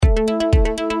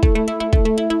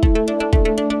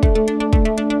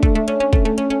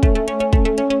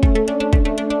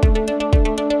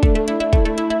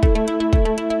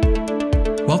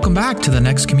to the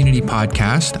Next Community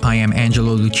Podcast. I am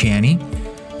Angelo Luciani,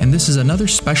 and this is another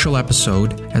special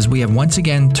episode as we have once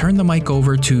again turned the mic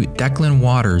over to Declan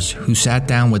Waters, who sat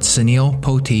down with Sunil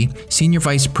Poti, Senior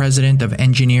Vice President of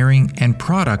Engineering and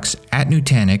Products at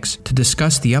Nutanix, to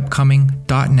discuss the upcoming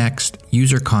 .next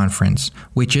User Conference,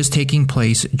 which is taking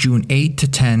place June 8 to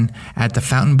 10 at the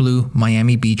Fontainebleau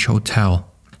Miami Beach Hotel.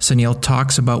 Sunil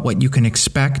talks about what you can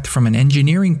expect from an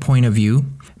engineering point of view,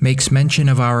 makes mention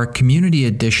of our community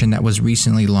edition that was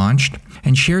recently launched,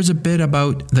 and shares a bit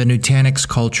about the Nutanix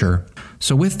culture.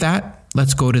 So with that,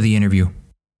 let's go to the interview.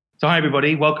 So hi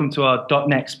everybody, welcome to our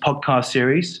 .next podcast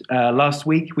series. Last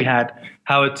week we had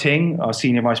Howard Ting, our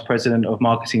Senior Vice President of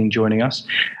Marketing, joining us.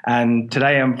 And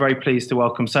today I'm very pleased to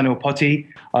welcome Sunil Poti,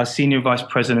 our Senior Vice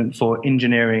President for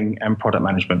Engineering and Product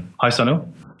Management. Hi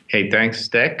Sunil. Hey, thanks,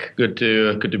 Deck. Good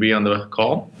to be on the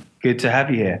call. Good to have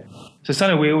you here. So,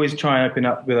 Sunil, we always try and open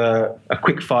up with a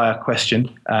quick fire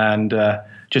question and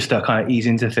just to kind of ease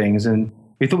into things. And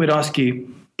we thought we'd ask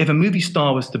you, if a movie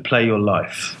star was to play your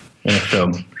life in a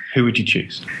film, who would you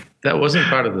choose? That wasn't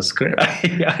part of the script.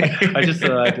 I just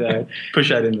thought I'd push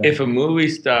that in there. If a movie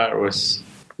star was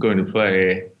going to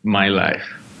play my life,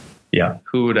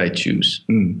 who would I choose?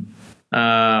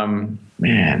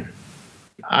 Man.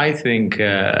 I think,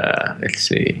 let's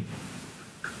see.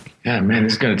 Yeah, man,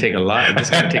 this is going to take a lot. It's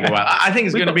going to take a while. I think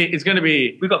it's going to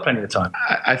be. We've got plenty of time.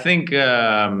 I think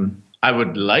I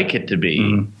would like it to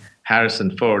be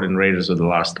Harrison Ford in Raiders of the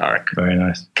Lost Ark. Very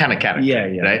nice. Kind of character.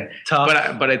 Yeah. Right. Tough.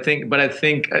 But I think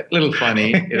a little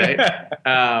funny, right?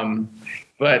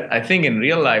 But I think in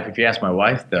real life, if you ask my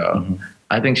wife, though,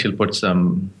 I think she'll put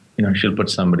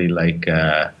somebody like.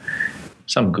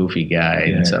 Some goofy guy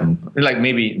and some like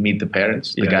maybe Meet the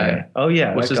Parents, the guy. Oh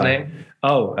yeah, what's his name?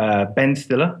 Ben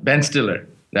Stiller. Ben Stiller.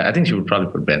 I think she would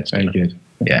probably put Ben Stiller. Very good.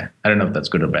 Yeah, I don't know if that's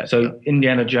good or bad. So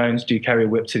Indiana Jones, do you carry a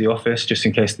whip to the office just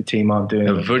in case the team aren't doing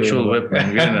a virtual whip?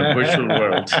 Man, we're in a virtual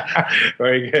world.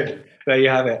 Very good. There you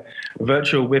have it. A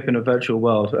virtual whip in a virtual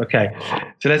world. Okay,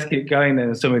 so let's keep going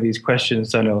then. Some of these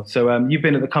questions, Sunil. So you've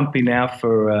been at the company now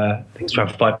for I think it's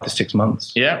around 5 to 6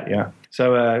 months. Yeah.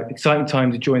 So exciting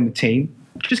time to join the team.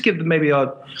 Just give maybe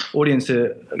our audience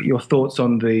your thoughts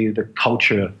on the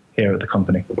culture here at the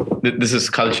company. This is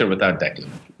culture without Declan.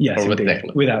 Yes, or with indeed.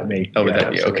 Declan. Without me. Oh,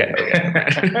 without you. Okay.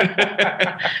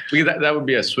 that would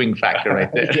be a swing factor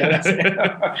right there. Yeah, that's it.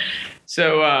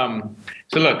 So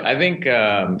look, I think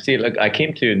I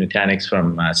came to Nutanix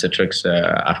from Citrix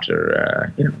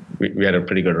after we had a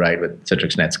pretty good ride with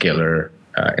Citrix NetScaler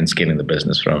in scaling the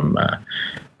business from a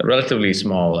relatively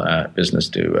small business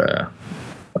to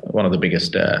one of the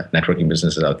biggest networking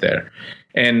businesses out there.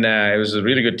 And it was a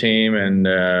really good team and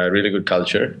really good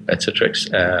culture at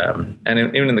Citrix. And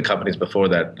even in the companies before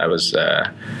that, I was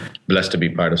blessed to be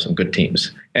part of some good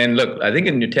teams. And look, I think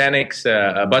in Nutanix,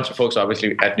 a bunch of folks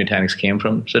obviously at Nutanix came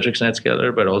from Citrix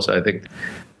NetScaler, but also I think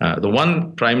the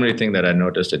one primary thing that I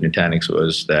noticed at Nutanix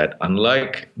was that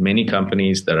unlike many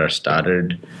companies that are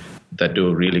started that do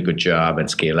a really good job and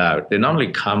scale out, they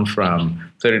normally come from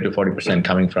 30 to 40%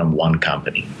 coming from one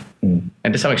company.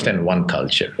 And to some extent, one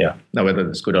culture. Yeah. Now, whether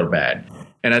it's good or bad.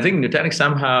 And I think Nutanix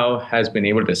somehow has been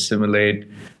able to assimilate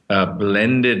a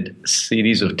blended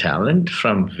series of talent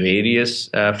from various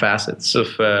facets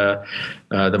of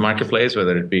the marketplace,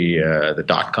 whether it be the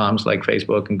 .coms like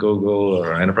Facebook and Google,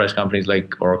 or enterprise companies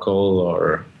like Oracle,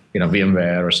 or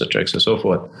VMware or Citrix or so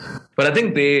forth. But I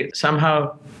think they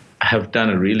somehow have done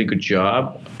a really good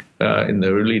job in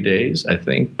the early days, I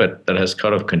think, but that has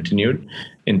kind of continued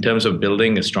in terms of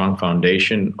building a strong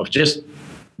foundation of just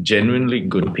genuinely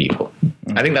good people.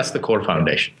 I think that's the core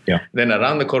foundation. Yeah. Then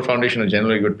around the core foundation of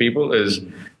genuinely good people is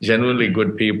genuinely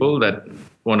good people that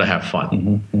want to have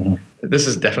fun. This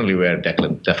is definitely where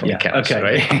Declan counts,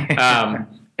 right?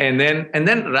 And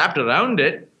then wrapped around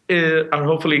it are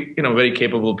hopefully very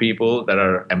capable people that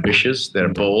are ambitious, they're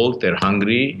bold, they're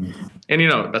hungry. And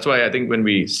that's why I think when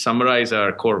we summarize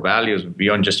our core values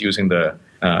beyond just using the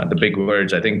big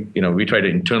words, I think we try to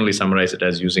internally summarize it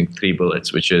as using 3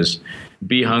 bullets, which is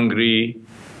be hungry,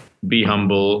 be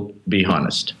humble, be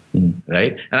honest,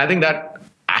 right? And I think that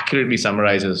accurately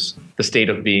summarizes the state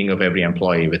of being of every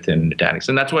employee within Nutanix.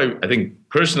 And that's why I think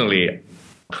personally,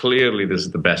 clearly this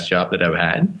is the best job that I've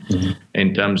had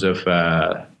in terms of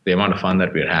the amount of fun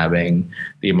that we're having,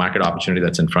 the market opportunity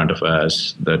that's in front of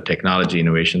us, the technology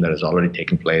innovation that has already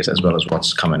taken place, as well as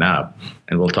what's coming up.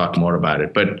 And we'll talk more about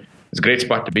it. But it's a great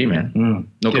spot to be, man.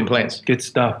 No complaints. Good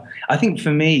stuff. I think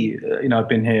for me, I've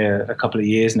been here a couple of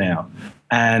years now,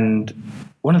 and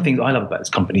one of the things I love about this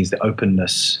company is the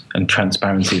openness and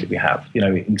transparency that we have,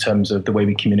 in terms of the way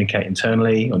we communicate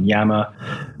internally on Yammer,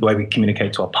 the way we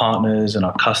communicate to our partners and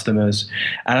our customers.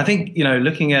 And I think,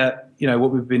 looking at,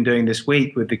 what we've been doing this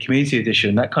week with the Community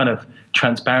Edition, that kind of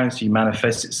transparency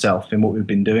manifests itself in what we've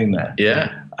been doing there.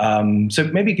 Yeah. So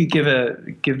maybe you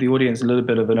could give the audience a little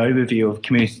bit of an overview of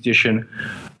Community Edition,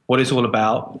 what it's all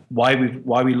about, why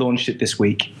we launched it this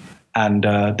week, and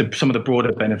some of the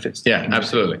broader benefits. Yeah,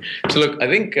 absolutely. So look, I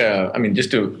think, just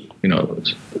to,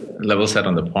 level set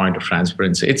on the point of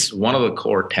transparency, it's one of the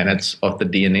core tenets of the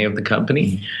DNA of the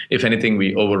company. Mm-hmm. If anything,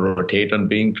 we over-rotate on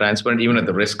being transparent, even at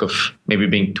the risk of maybe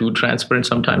being too transparent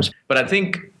sometimes. But I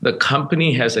think the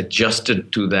company has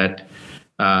adjusted to that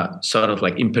sort of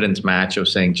like impedance match of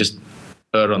saying just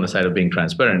err on the side of being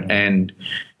transparent.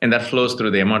 And that flows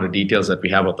through the amount of details that we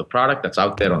have of the product that's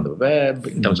out there on the web,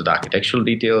 in terms of the architectural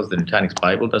details. The Nutanix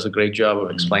Bible does a great job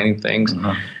of explaining things.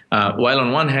 Mm-hmm. While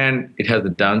on one hand, it has the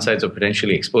downsides of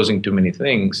potentially exposing too many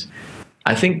things,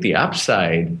 I think the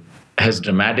upside has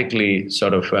dramatically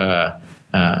sort of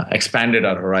expanded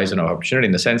our horizon of opportunity,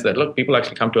 in the sense that, look, people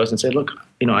actually come to us and say, look,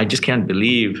 I just can't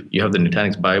believe you have the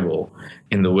Nutanix Bible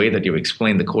in the way that you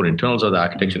explain the core internals of the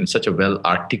architecture in such a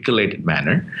well-articulated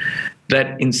manner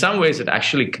that in some ways it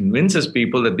actually convinces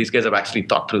people that these guys have actually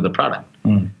thought through the product,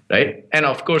 right? And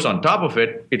of course, on top of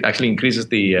it, it actually increases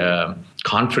the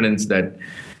confidence that,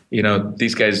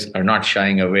 these guys are not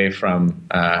shying away from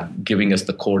giving us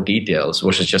the core details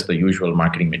versus just the usual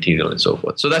marketing material and so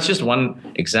forth. So that's just one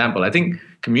example. I think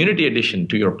Community Edition,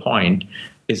 to your point,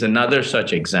 is another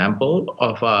such example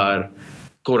of our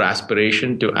core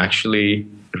aspiration to actually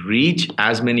reach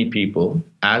as many people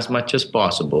as much as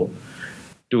possible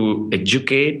to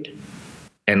educate,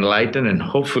 enlighten, and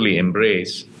hopefully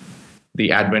embrace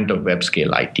the advent of web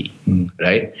scale IT,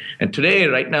 right? And today,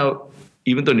 right now,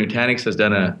 even though Nutanix has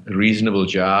done a reasonable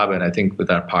job, and I think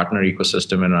with our partner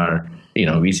ecosystem and our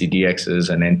VCDXs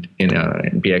and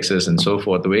NPXs and so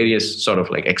forth, the various sort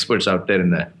of like experts out there in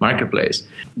the marketplace,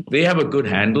 they have a good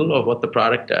handle of what the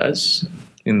product does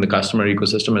in the customer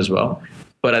ecosystem as well.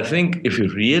 But I think if you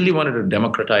really wanted to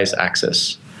democratize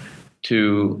access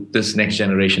to this next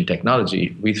generation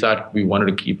technology, we thought we wanted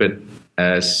to keep it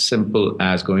as simple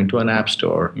as going to an app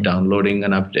store, downloading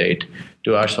an update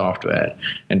to our software,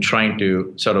 and trying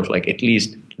to sort of like at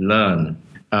least learn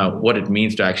what it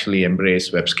means to actually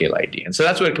embrace web scale IT. And so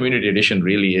that's where Community Edition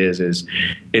really is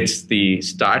it's the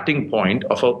starting point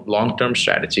of a long-term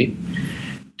strategy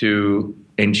to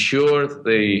ensure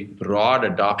the broad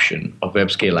adoption of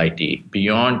web scale IT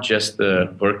beyond just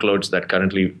the workloads that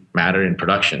currently matter in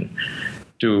production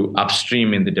to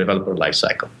upstream in the developer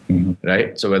lifecycle,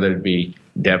 right? So whether it be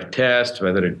dev test,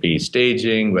 whether it be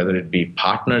staging, whether it be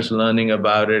partners learning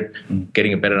about it,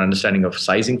 getting a better understanding of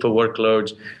sizing for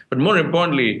workloads. But more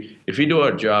importantly, if we do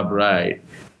our job right,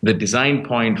 the design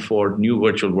point for new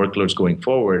virtual workloads going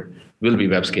forward will be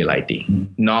web scale IT,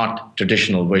 not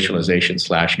traditional virtualization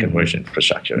 / conversion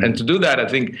infrastructure. And to do that, I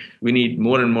think we need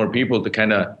more and more people to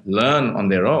kind of learn on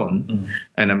their own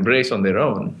and embrace on their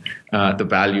own the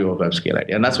value of web scale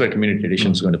IT. And that's where Community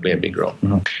Edition is going to play a big role.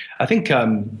 I think,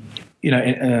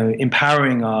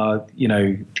 empowering our,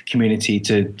 community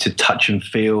to touch and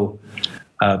feel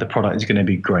the product is going to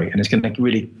be great. And it's going to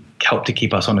really help to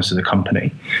keep us honest as a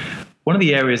company. One of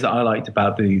the areas that I liked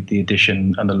about the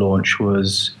edition and the launch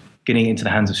was getting into the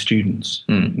hands of students,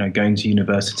 going to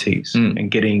universities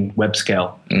and getting web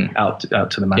scale out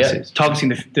to the masses, targeting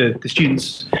the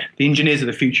students, the engineers of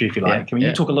the future, if you like.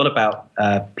 You talk a lot about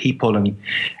people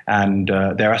and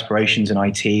their aspirations in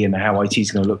IT and how IT is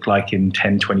going to look like in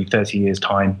 10, 20, 30 years'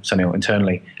 time, something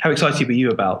internally. How excited were you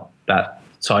about that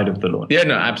side of the launch? Yeah,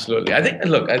 no, absolutely. I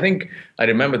think I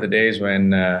remember the days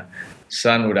when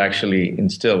Sun would actually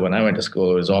instill, when I went to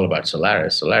school, it was all about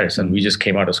Solaris. And we just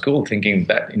came out of school thinking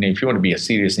that, if you want to be a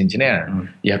serious engineer,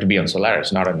 you have to be on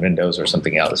Solaris, not on Windows or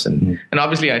something else. And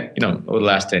obviously, over the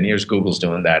last 10 years, Google's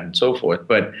doing that and so forth.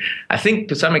 But I think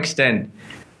to some extent,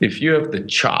 if you have the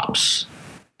chops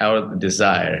or the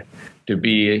desire to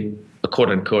be a quote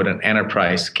unquote an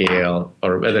enterprise scale,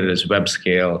 or whether it is web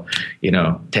scale,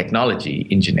 technology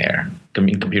engineer,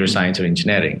 computer science or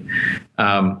engineering,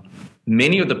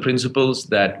 many of the principles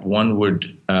that one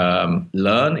would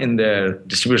learn in their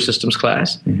distributed systems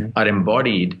class are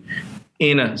embodied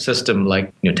in a system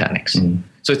like Nutanix.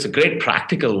 So it's a great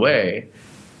practical way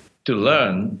to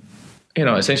learn,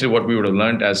 essentially what we would have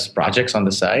learned as projects on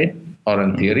the side or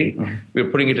in theory. We're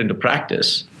putting it into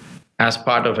practice as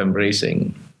part of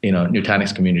embracing,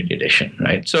 Nutanix Community Edition,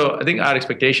 right? So I think our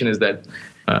expectation is that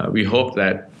we hope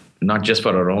that not just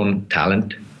for our own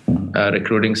talent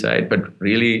recruiting side, but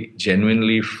really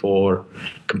genuinely for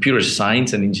computer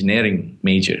science and engineering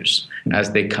majors.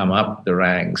 As they come up the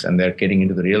ranks and they're getting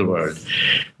into the real world,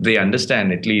 they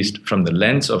understand, at least from the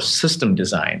lens of system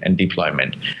design and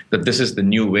deployment, that this is the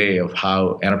new way of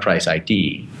how enterprise IT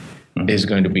is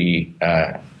going to be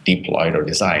deployed or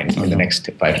designed in the next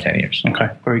 5 to 10 years. Okay,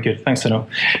 very good. Thanks, Sunil.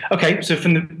 Okay, so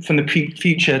from the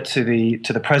future to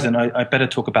the present, I better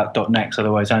talk about .next,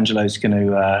 otherwise Angelo's going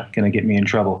to get me in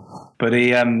trouble. But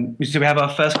so we have our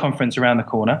first conference around the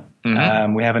corner.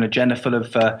 Mm-hmm. We have an agenda full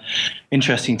of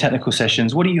interesting technical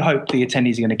sessions. What do you hope the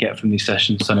attendees are going to get from these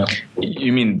sessions, Sunil?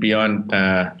 You mean beyond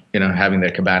having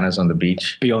their cabanas on the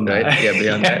beach? Beyond right? that, yeah,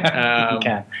 beyond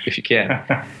that. If you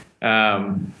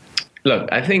can.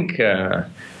 Look, I think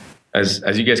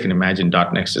as you guys can imagine,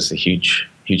 .next is a huge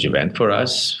event for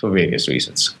us for various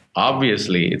reasons.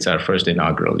 Obviously, it's our first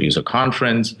inaugural user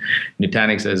conference.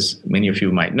 Nutanix, as many of you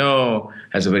might know,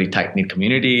 has a very tight-knit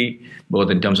community,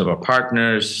 both in terms of our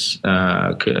partners,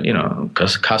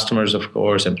 customers, of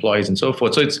course, employees, and so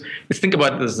forth. So it's think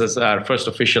about this as our first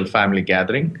official family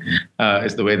gathering,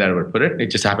 is the way that I would put it. It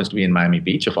just happens to be in Miami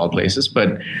Beach, of all places.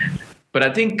 But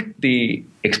I think the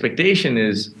expectation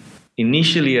is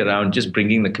initially around just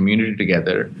bringing the community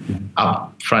together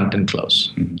up front and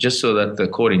close, just so that the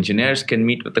core engineers can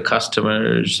meet with the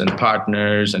customers and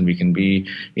partners, and we can be,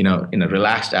 in a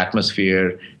relaxed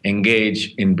atmosphere,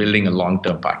 engage in building a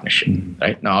long-term partnership.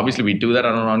 Right now, obviously, we do that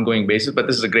on an ongoing basis, but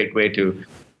this is a great way to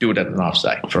do it at an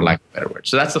offsite, for lack of a better word.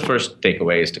 So that's the first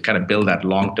takeaway, is to kind of build that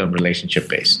long-term relationship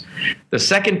base. The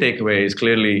second takeaway is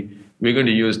clearly we're going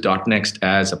to use .next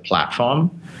as a platform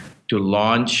to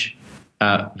launch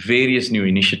various new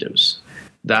initiatives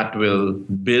that will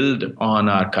build on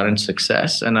our current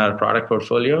success and our product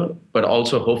portfolio, but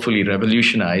also hopefully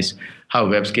revolutionize how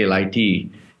web-scale IT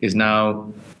is now,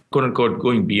 quote unquote,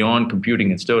 going beyond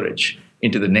computing and storage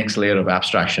into the next layer of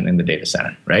abstraction in the data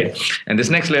center, right? And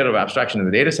this next layer of abstraction in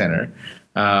the data center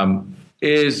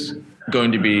is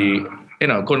going to be,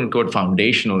 quote unquote,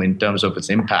 foundational in terms of its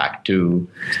impact to,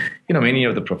 many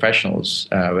of the professionals,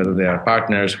 whether they are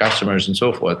partners, customers, and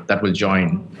so forth, that will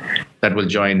join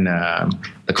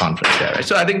the conference there. Right?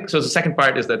 So I think the second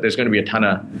part is that there's going to be a ton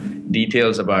of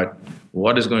details about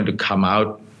what is going to come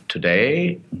out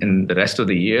today and the rest of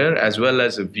the year, as well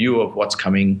as a view of what's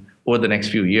coming over the next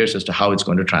few years as to how it's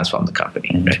going to transform the company.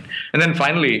 Right? And then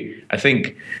finally, I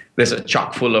think there's a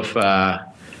chock full of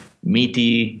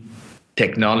meaty,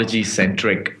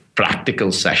 technology-centric,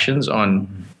 practical sessions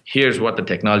on here's what the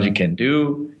technology can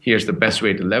do, here's the best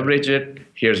way to leverage it,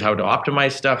 here's how to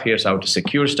optimize stuff, here's how to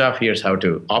secure stuff, here's how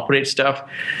to operate stuff,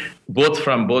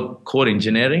 from both core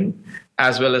engineering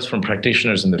as well as from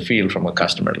practitioners in the field from a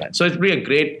customer lens. So it's really a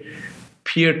great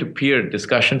peer-to-peer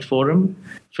discussion forum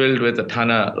filled with a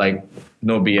ton of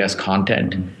no BS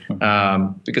content.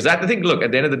 Because I think, look,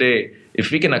 at the end of the day, if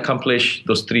we can accomplish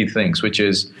those three things, which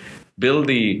is build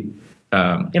the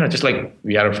just like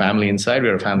we are a family inside, we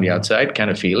are a family outside kind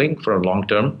of feeling for a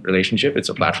long-term relationship. It's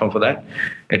a platform for that.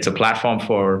 It's a platform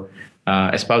for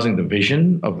espousing the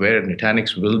vision of where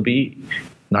Nutanix will be,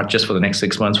 not just for the next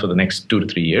 6 months, for the next 2 to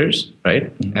 3 years, right?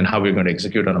 And how we're going to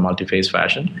execute on a multi-phase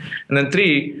fashion. And then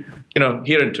 3,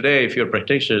 here and today, if you're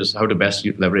practitioners, how to best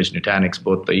leverage Nutanix,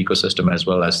 both the ecosystem as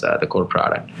well as the core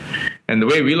product. And the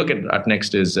way we look at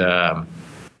 .next is,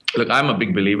 look, I'm a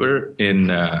big believer in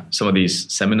some of these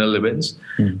seminal events.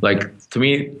 To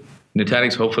me,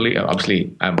 Nutanix, hopefully,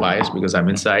 obviously I'm biased because I'm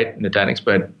inside Nutanix,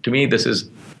 but to me, this is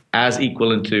as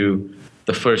equivalent to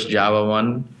the first Java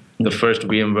one, the first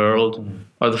VMworld,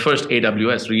 or the first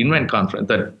AWS reInvent conference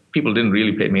that people didn't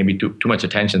really pay maybe too much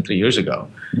attention 3 years ago.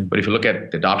 But if you look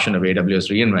at the adoption of AWS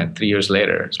reInvent 3 years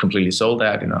later, it's completely sold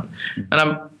out, And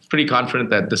I'm pretty confident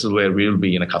that this is where we'll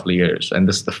be in a couple of years. And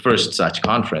this is the first such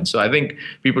conference. So I think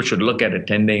people should look at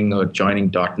attending or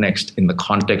joining .next in the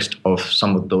context of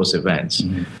some of those events.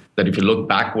 That if you look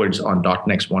backwards on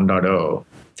 .next 1.0,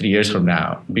 3 years from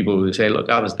now, people will say, look,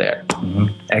 I was there.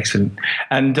 Excellent.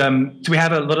 And so we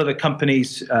have a lot of the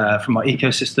companies from our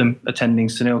ecosystem attending.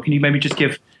 Sunil, can you maybe just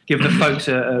give the folks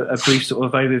a brief sort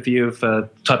of overview of the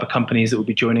type of companies that will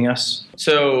be joining us?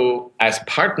 So as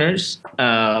partners,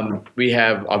 we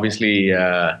have obviously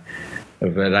a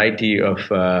variety of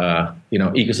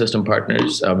ecosystem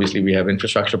partners. Obviously, we have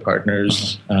infrastructure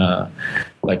partners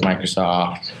like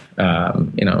Microsoft,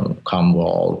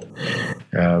 Commvault.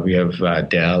 We have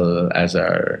Dell as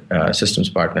our systems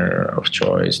partner of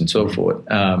choice, and so forth.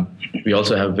 We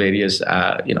also have various,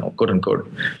 quote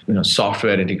unquote,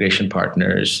 software integration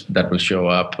partners that will show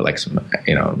up, like some,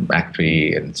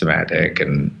 McAfee and Symantec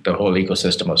and the whole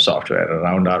ecosystem of software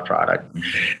around our product.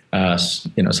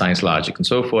 Science Logic and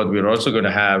so forth. We're also going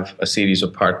to have a series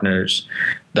of partners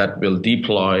that will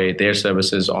deploy their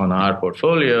services on our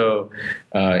portfolio,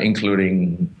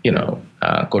 including,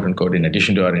 quote unquote, in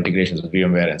addition to our integrations with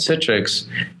VMware and Citrix,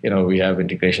 we have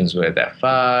integrations with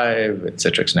F5, with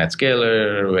Citrix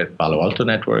NetScaler, with Palo Alto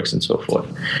Networks, and so forth.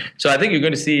 So I think you're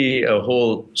going to see a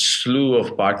whole slew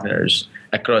of partners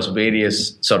across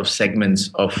various sort of segments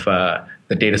of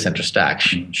the data center stack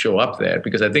show up there,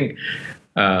 because I think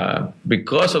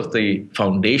because of the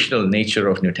foundational nature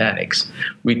of Nutanix,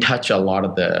 we touch a lot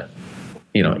of the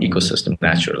ecosystem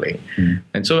naturally.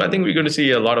 And so I think we're going to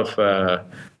see a lot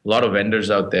of vendors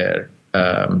out there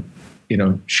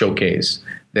showcase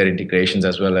their integrations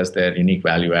as well as their unique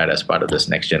value add as part of this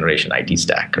next generation IT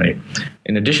stack, right?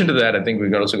 In addition to that, I think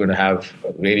we're also going to have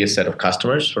various set of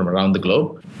customers from around the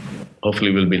globe.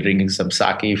 Hopefully we'll be drinking some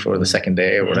sake for the second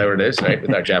day or whatever it is, right,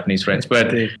 with our Japanese friends.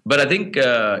 But I think,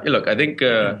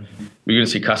 we're going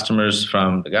to see customers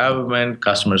from the government,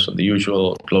 customers from the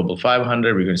usual Global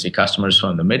 500. We're going to see customers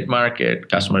from the mid-market,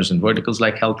 customers in verticals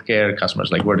like healthcare,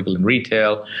 customers like vertical in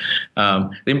retail. The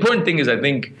important thing is, I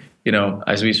think,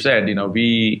 as we've said,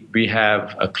 we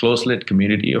have a close-knit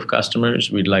community of customers.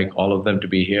 We'd like all of them to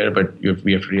be here, but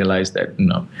we have to realize that,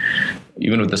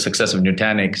 even with the success of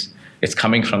Nutanix, it's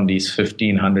coming from these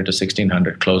 1,500 to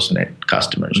 1,600 close-knit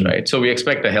customers, right? So we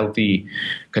expect a healthy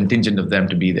contingent of them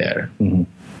to be there.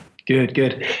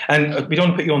 Good. And we don't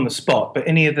want to put you on the spot, but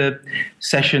any of the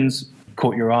sessions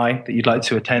caught your eye that you'd like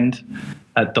to attend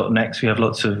at .next? We have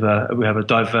we have a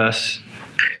diverse...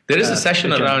 There is a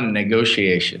session around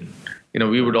negotiation.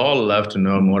 We would all love to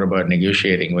know more about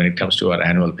negotiating when it comes to our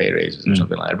annual pay raises or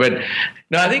something like that. But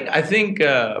no, I think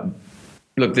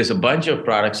look, there's a bunch of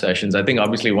product sessions. I think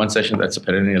obviously one session that's a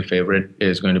perennial favorite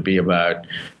is going to be about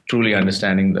truly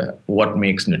understanding what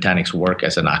makes Nutanix work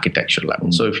as an architecture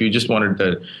level. So if you just wanted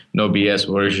the no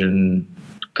BS version,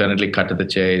 currently cut to the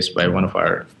chase by one of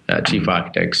our chief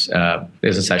architects,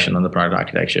 there's a session on the product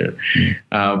architecture.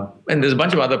 And there's a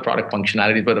bunch of other product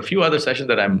functionalities, but a few other sessions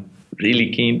that I'm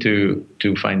really keen to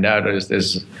find out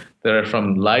is there are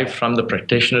from the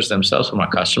practitioners themselves, from our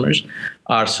customers,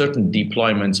 are certain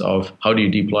deployments of how do you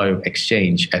deploy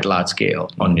Exchange at large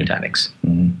scale on Nutanix,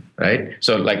 right?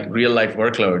 So like real life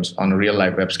workloads on a real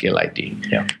life web scale IT.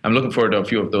 Yeah. I'm looking forward to a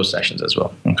few of those sessions as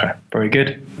well. Okay, very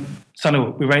good.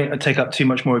 Sunil, we won't take up too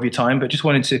much more of your time, but just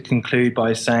wanted to conclude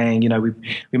by saying,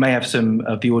 we may have some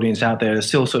of the audience out there that are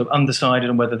still sort of undecided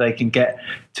on whether they can get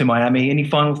to Miami. Any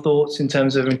final thoughts in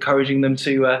terms of encouraging them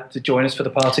to join us for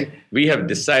the party? We have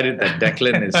decided that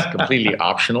Declan is completely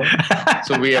optional.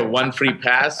 So we have one free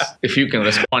pass if you can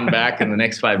respond back in the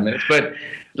next 5 minutes. But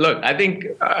look, I think,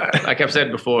 like I've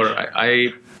said before,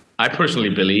 I personally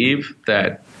believe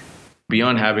that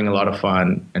beyond having a lot of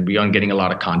fun and beyond getting a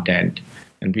lot of content,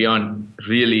 and beyond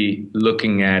really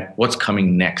looking at what's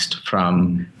coming next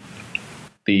from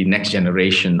the next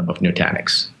generation of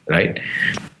Nutanix, right?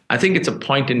 I think it's a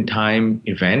point-in-time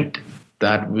event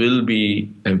that will be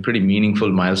a pretty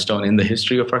meaningful milestone in the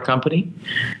history of our company.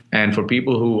 And for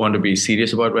people who want to be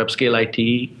serious about web-scale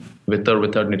IT, with or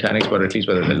without Nutanix, but at least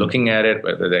whether they're looking at it,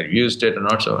 whether they've used it or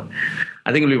not, so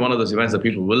I think it'll be one of those events that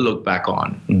people will look back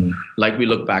on, like we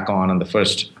look back on the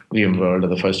first VMworld or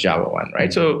the first Java one,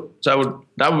 right? So that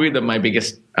would be my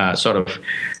biggest sort of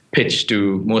pitch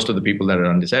to most of the people that are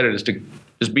undecided, is to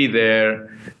just be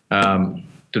there, to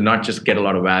not just get a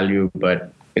lot of value,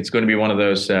 but it's going to be one of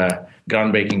those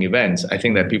groundbreaking events, I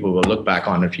think, that people will look back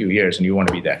on in a few years, and you want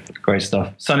to be there. Great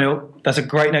stuff. Sunil, that's a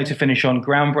great note to finish on.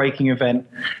 Groundbreaking event.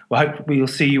 Well, I hope we'll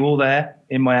see you all there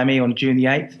in Miami on June the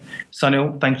 8th.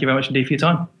 Sunil, thank you very much indeed for your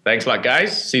time. Thanks a lot,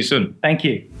 guys. See you soon. Thank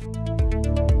you.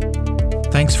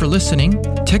 Thanks for listening.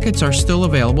 Tickets are still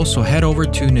available, so head over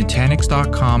to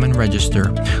Nutanix.com and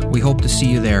register. We hope to see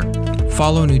you there.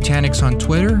 Follow Nutanix on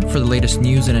Twitter for the latest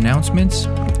news and announcements,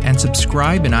 and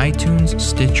subscribe in iTunes,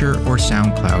 Stitcher, or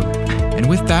SoundCloud. And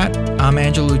with that, I'm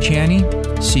Angelo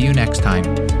Luciani. See you next time.